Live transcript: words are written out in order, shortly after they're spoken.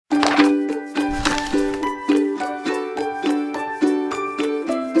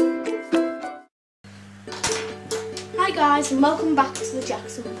guys, and welcome back to the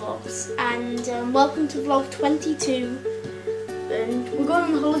Jackson Vlogs, and welcome to vlog 22. And we're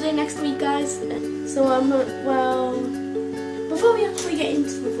going on holiday next week, guys. So well, before we actually get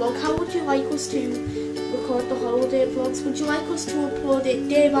into the vlog, how would you like us to record the holiday vlogs? Would you like us to upload it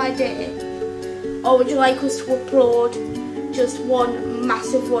day by day, or would you like us to upload just one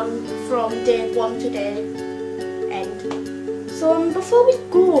massive one from day 1 to day end? So before we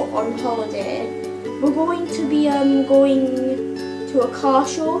go on holiday, we're going to be going to a car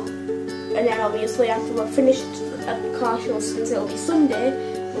show, and then obviously after we're finished at the car show, since it'll be Sunday,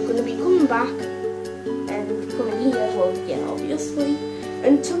 we're going to be coming back and coming here, well, yeah, obviously.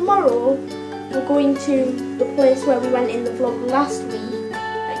 And tomorrow we're going to the place where we went in the vlog last week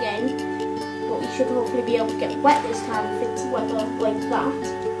again, but we should hopefully be able to get wet this time if it's weather like that.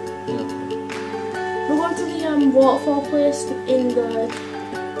 Yeah. We're going to the waterfall place in the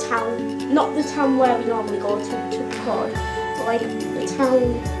town, not the town where we normally go to record, but like the town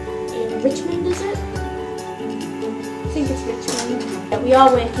in Richmond, is it? I think it's Richmond. Yeah, we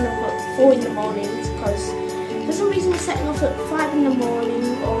are waking up at 4 in the morning because for some reason we're setting off at 5 in the morning,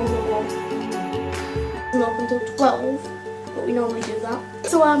 or no, it's not open until 12, but we normally do that.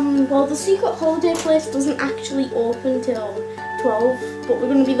 So well, the secret holiday place doesn't actually open till 12, but we're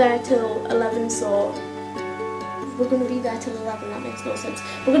going to be there till 11, so we're going to be there till 11, that makes no sense.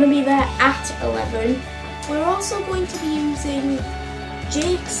 We're going to be there at 11. We're also going to be using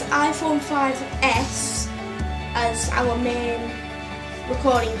Jake's iPhone 5S as our main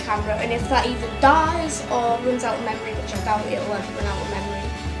recording camera, and if that either dies or runs out of memory, which I doubt it'll ever run out of memory,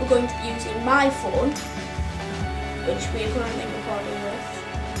 we're going to be using my phone, which we are currently recording with.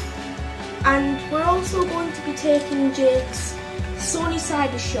 And we're also going to be taking Jake's Sony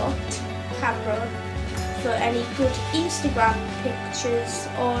Cybershot camera for any good Instagram pictures,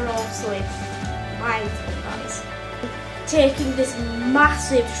 or also if mine guys. Taking this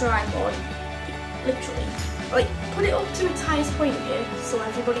massive tripod, literally, like put it up to its highest point here so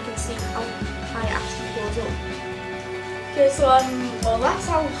everybody can see how high it actually goes up. Okay, so well, that's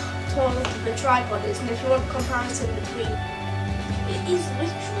how tall the tripod is, and if you want a comparison between, it is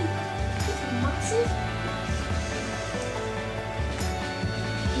literally massive.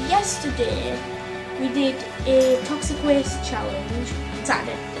 Yesterday we did a toxic waste challenge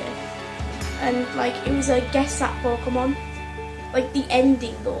Saturday, and like it was a guess that Pokemon. Like the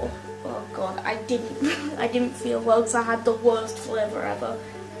ending though, oh god, I didn't feel well because I had the worst flavour ever.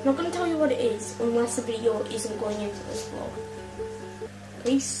 I'm not going to tell you what it is unless the video isn't going into this vlog.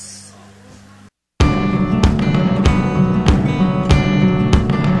 Peace.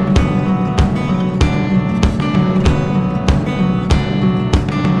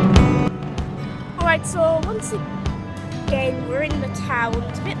 Alright, so once again we're in the town.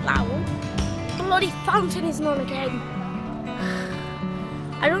 It's a bit loud. The bloody fountain isn't on again.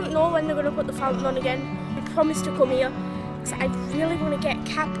 I don't know when they're going to put the fountain on again. I promised to come here because I really want to get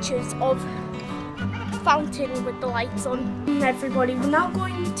captures of the fountain with the lights on. Everybody, we're now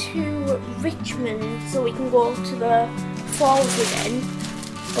going to Richmond so we can go to the falls again.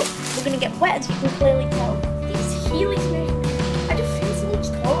 But we're going to get wet, as you can clearly tell. These heelys make, I just feel so much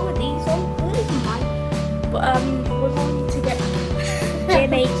taller with these on. But we're going to get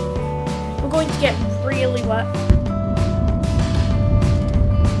we're going to get really wet.